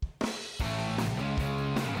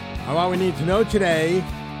What we need to know today,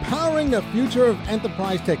 powering the future of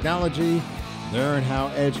enterprise technology. Learn how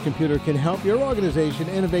Edge Computer can help your organization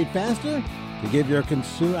innovate faster to give your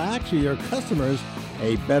customers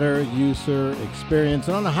a better user experience.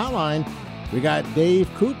 And on the hotline, we got Dave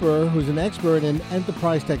Cooper, who's an expert in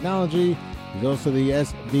enterprise technology. He's also the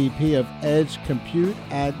SVP of Edge Compute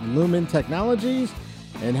at Lumen Technologies.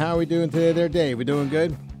 And how are we doing today there, Dave? We doing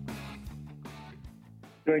good?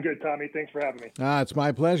 Doing good, Tommy. Thanks for having me. It's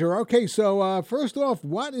my pleasure. Okay, so first off,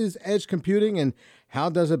 what is edge computing and how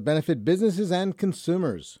does it benefit businesses and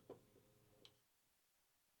consumers?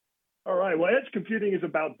 All right. Well, edge computing is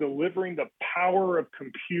about delivering the power of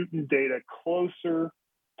compute and data closer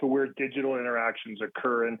to where digital interactions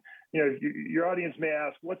occur. And your audience may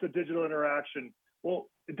ask, what's a digital interaction? Well,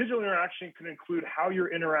 a digital interaction can include how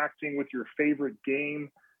you're interacting with your favorite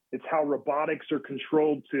game. It's how robotics are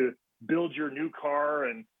controlled to build your new car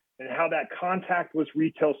and how that contactless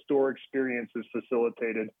retail store experience is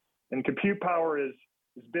facilitated. And compute power has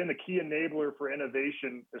been a key enabler for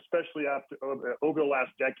innovation, especially over the last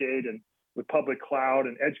decade and with public cloud.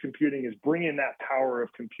 And edge computing is bringing that power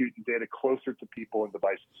of compute and data closer to people and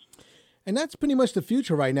devices. And that's pretty much the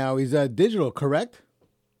future right now is digital, correct?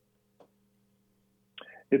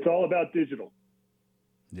 It's all about digital.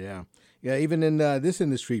 Yeah. Even in this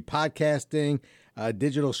industry, podcasting,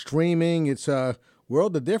 digital streaming, it's a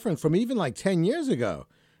world of difference from even like 10 years ago.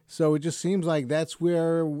 So it just seems like that's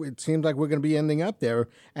where it seems like we're going to be ending up there.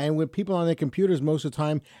 And with people on their computers most of the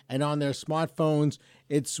time and on their smartphones,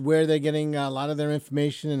 it's where they're getting a lot of their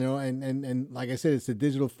information. And like I said, it's the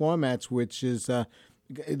digital formats, which is the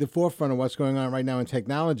forefront of what's going on right now in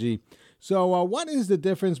technology. So what is the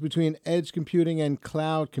difference between edge computing and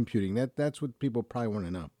cloud computing? That's what people probably want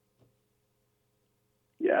to know.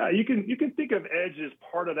 Yeah, you can think of edge as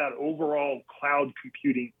part of that overall cloud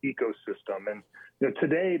computing ecosystem. And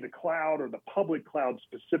today, the cloud or the public cloud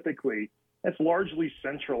specifically, that's largely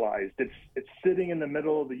centralized. It's sitting in the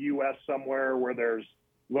middle of the U.S. somewhere where there's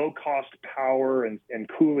low cost power and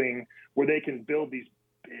cooling, where they can build these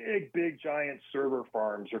big giant server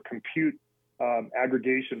farms or compute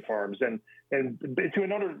aggregation farms, and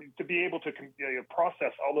in order to be able to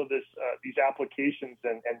process all of these applications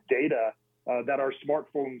and data that our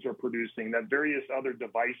smartphones are producing, that various other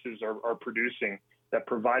devices are producing, that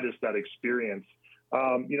provide us that experience.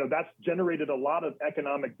 That's generated a lot of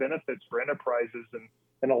economic benefits for enterprises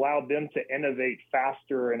and allowed them to innovate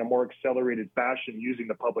faster in a more accelerated fashion using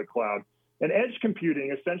the public cloud. And edge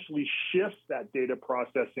computing essentially shifts that data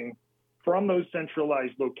processing from those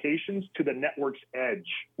centralized locations to the network's edge,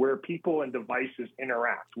 where people and devices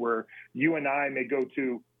interact, where you and I may go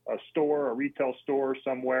to a retail store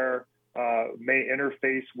somewhere, may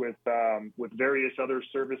interface with various other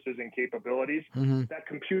services and capabilities. Mm-hmm. That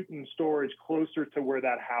compute and storage closer to where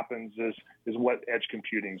that happens is what edge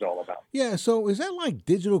computing is all about. Yeah, so is that like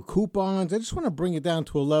digital coupons? I just want to bring it down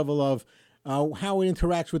to a level of how it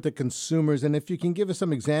interacts with the consumers, and if you can give us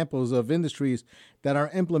some examples of industries that are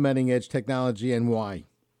implementing edge technology and why.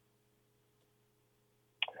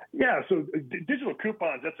 Yeah, so digital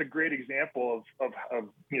coupons, that's a great example of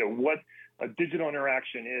what a digital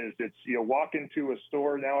interaction is. It's walk into a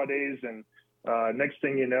store nowadays and next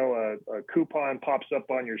thing you know, a coupon pops up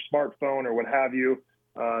on your smartphone or what have you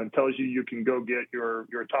and tells you can go get your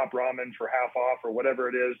top ramen for half off or whatever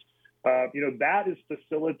it is. That is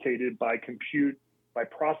facilitated by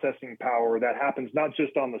processing power that happens not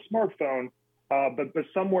just on the smartphone, but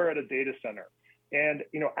somewhere at a data center. And,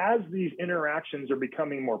 as these interactions are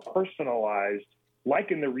becoming more personalized,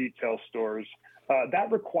 like in the retail stores,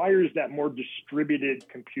 that requires that more distributed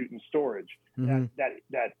compute and storage, mm-hmm.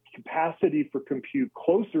 that capacity for compute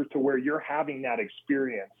closer to where you're having that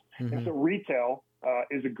experience. Mm-hmm. And so retail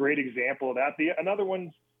is a great example of that. Another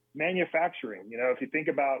one's manufacturing. If you think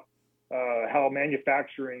about how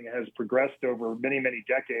manufacturing has progressed over many, many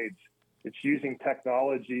decades, it's using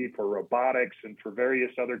technology for robotics and for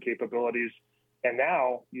various other capabilities. And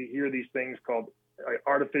now you hear these things called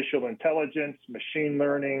artificial intelligence, machine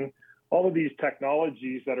learning, all of these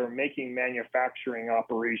technologies that are making manufacturing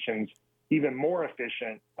operations even more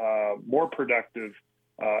efficient, more productive,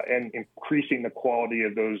 and increasing the quality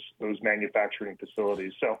of those manufacturing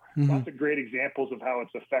facilities. So mm-hmm. lots of great examples of how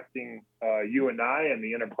it's affecting you and I and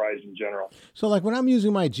the enterprise in general. So like when I'm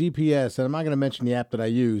using my GPS, and I'm not going to mention the app that I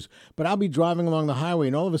use, but I'll be driving along the highway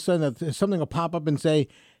and all of a sudden something will pop up and say,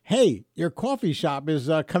 hey, your coffee shop is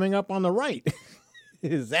coming up on the right.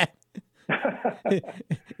 Is that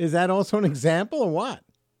also an example or what?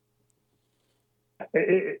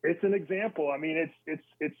 It's an example. I mean,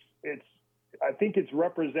 it's I think it's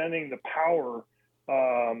representing the power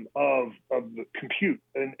of the compute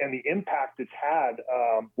and the impact it's had,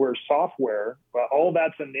 where software, all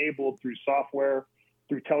that's enabled through software,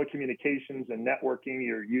 through telecommunications and networking.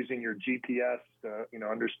 You're using your GPS to,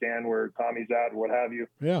 understand where Tommy's at, what have you.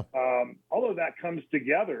 Yeah. All of that comes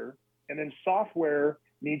together, and then software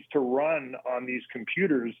needs to run on these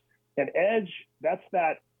computers. And Edge, that's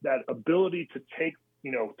that ability to take,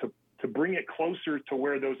 to bring it closer to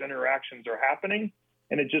where those interactions are happening.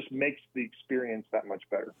 And it just makes the experience that much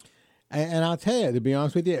better. And I'll tell you, to be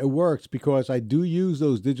honest with you, it works because I do use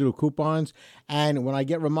those digital coupons. And when I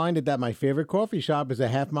get reminded that my favorite coffee shop is a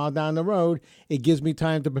half mile down the road, it gives me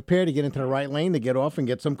time to prepare to get into the right lane to get off and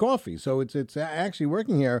get some coffee. So it's actually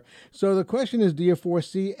working here. So the question is, do you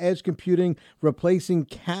foresee edge computing replacing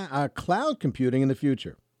cloud computing in the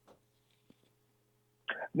future?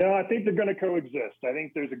 No, I think they're going to coexist. I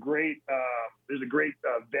think there's a great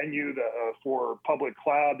venue for public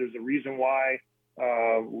cloud. There's a reason why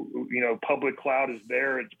public cloud is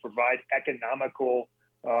there to provide economical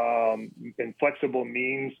and flexible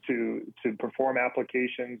means to perform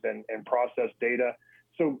applications and process data.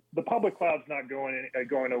 So the public cloud's not going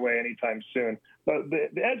away anytime soon. But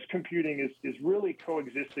the edge computing is really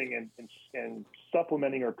coexisting and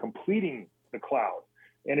supplementing or completing the cloud.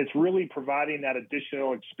 And it's really providing that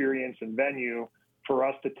additional experience and venue for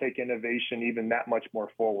us to take innovation even that much more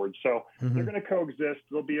forward. So they're going to coexist.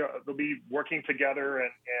 They'll be working together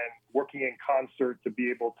and working in concert to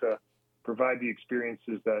be able to provide the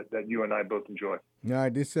experiences that you and I both enjoy. All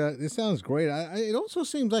right, this sounds great. It also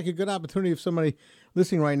seems like a good opportunity if somebody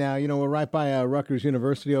listening right now, we're right by Rutgers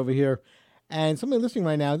University over here, and somebody listening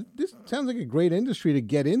right now, this sounds like a great industry to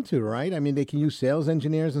get into, right? I mean, they can use sales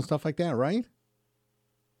engineers and stuff like that, right?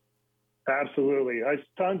 Absolutely.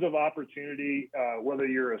 Tons of opportunity, whether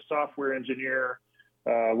you're a software engineer,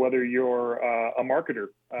 whether you're a marketer.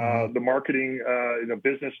 The marketing,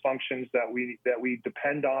 business functions that we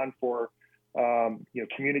depend on for,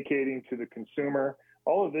 communicating to the consumer.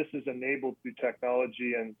 All of this is enabled through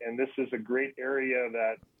technology, and this is a great area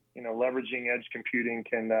that, leveraging edge computing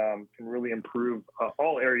can really improve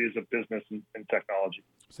all areas of business and technology.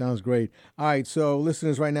 Sounds great. All right, so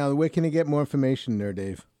listeners right now, where can they get more information there,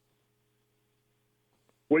 Dave?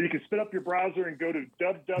 Well, you can spit up your browser and go to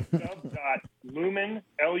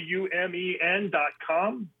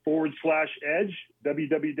www.lumen.com/edge,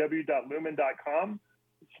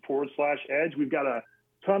 www.lumen.com/edge. We've got a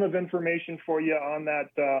ton of information for you on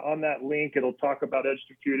that link. It'll talk about edge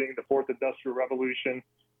computing, the fourth industrial revolution.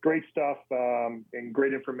 Great stuff and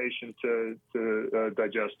great information to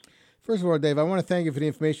digest. First of all, Dave, I want to thank you for the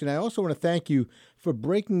information. I also want to thank you for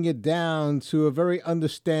breaking it down to a very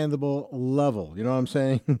understandable level. You know what I'm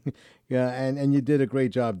saying? Yeah, and you did a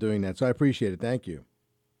great job doing that. So I appreciate it. Thank you.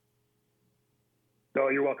 No,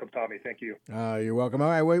 you're welcome, Tommy. Thank you. You're welcome. All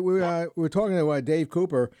right, we're talking to Dave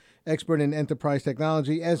Cooper, expert in enterprise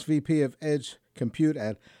technology, SVP of Edge Compute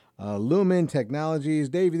at Lumen Technologies.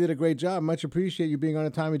 Dave, you did a great job. Much appreciate you being on the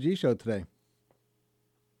Tommy G Show today.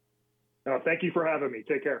 Thank you for having me.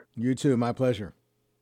 Take care. You too. My pleasure.